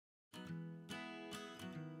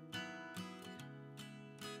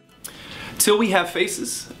Till We Have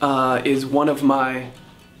Faces is one of my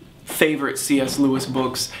favorite C.S. Lewis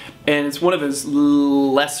books, and it's one of his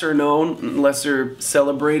lesser known, lesser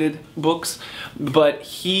celebrated books, but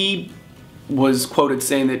he was quoted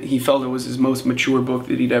saying that he felt it was his most mature book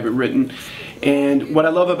that he'd ever written. And what I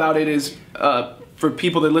love about it is, for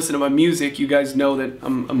people that listen to my music, you guys know that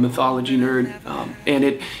I'm a mythology nerd, and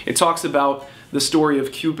it talks about the story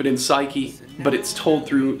of Cupid and Psyche, but it's told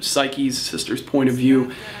through Psyche's sister's point of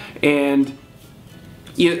view. And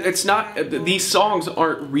you know, it's not, these songs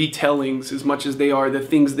aren't retellings as much as they are the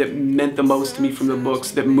things that meant the most to me from the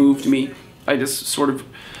books, that moved me. I just sort of,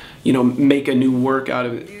 you know, make a new work out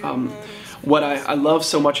of it. What I love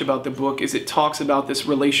so much about the book is it talks about this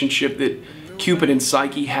relationship that Cupid and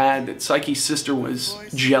Psyche had, that Psyche's sister was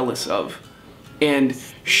jealous of. And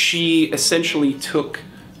she essentially took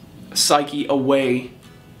Psyche away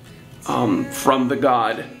from the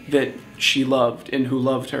god that she loved and who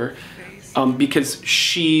loved her, because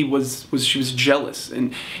she was jealous,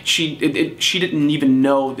 and she didn't even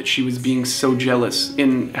know that she was being so jealous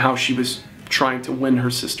in how she was trying to win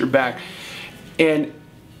her sister back. And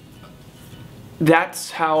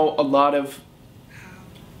that's how a lot of,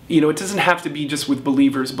 you know, it doesn't have to be just with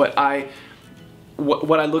believers, but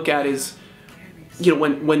what I look at is, you know,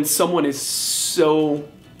 when someone is so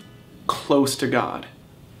close to God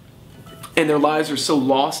and their lives are so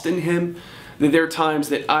lost in Him, that there are times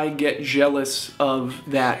that I get jealous of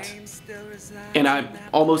that, and I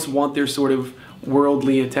almost want their sort of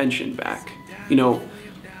worldly attention back, you know,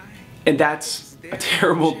 and that's a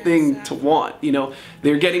terrible thing to want. You know,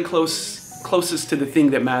 they're getting closest to the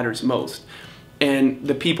thing that matters most, and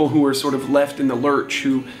the people who are sort of left in the lurch,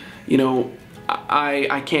 who, you know,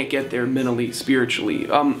 I can't get there mentally, spiritually.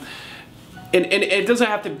 And it doesn't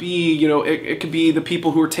have to be, you know, it could be the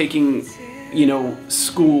people who are taking, you know,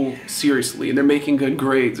 school seriously and they're making good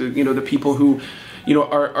grades, or, you know, the people who, you know,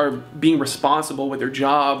 are being responsible with their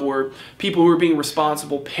job, or people who are being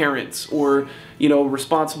responsible parents, or, you know,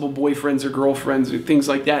 responsible boyfriends or girlfriends, or things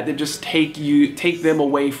like that, that just take them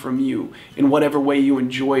away from you in whatever way you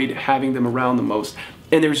enjoyed having them around the most.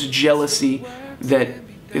 And there's jealousy that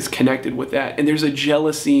is connected with that, and there's a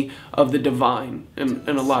jealousy of the divine in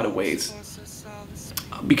a lot of ways,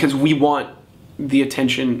 because we want the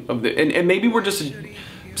attention of the, and maybe we're just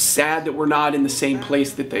sad that we're not in the same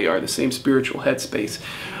place that they are, the same spiritual headspace.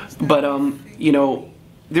 But you know,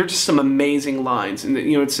 there are just some amazing lines, and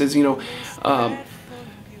you know, it says, you know,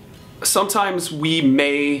 sometimes we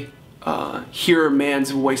may hear a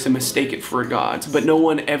man's voice and mistake it for a God's, but no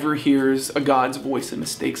one ever hears a God's voice and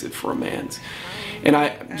mistakes it for a man's.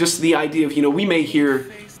 And just the idea of, you know, we may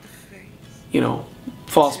hear, you know,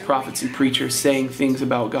 false prophets and preachers saying things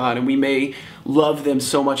about God, and we may love them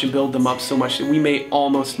so much and build them up so much that we may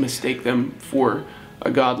almost mistake them for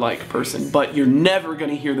a godlike person. But you're never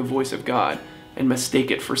going to hear the voice of God and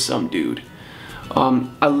mistake it for some dude.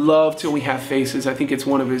 I love Till We Have Faces. I think it's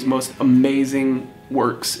one of his most amazing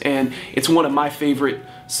works, and it's one of my favorite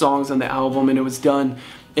songs on the album, and it was done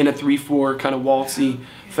in a 3/4 kind of waltzy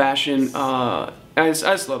fashion. I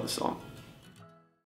just love the song.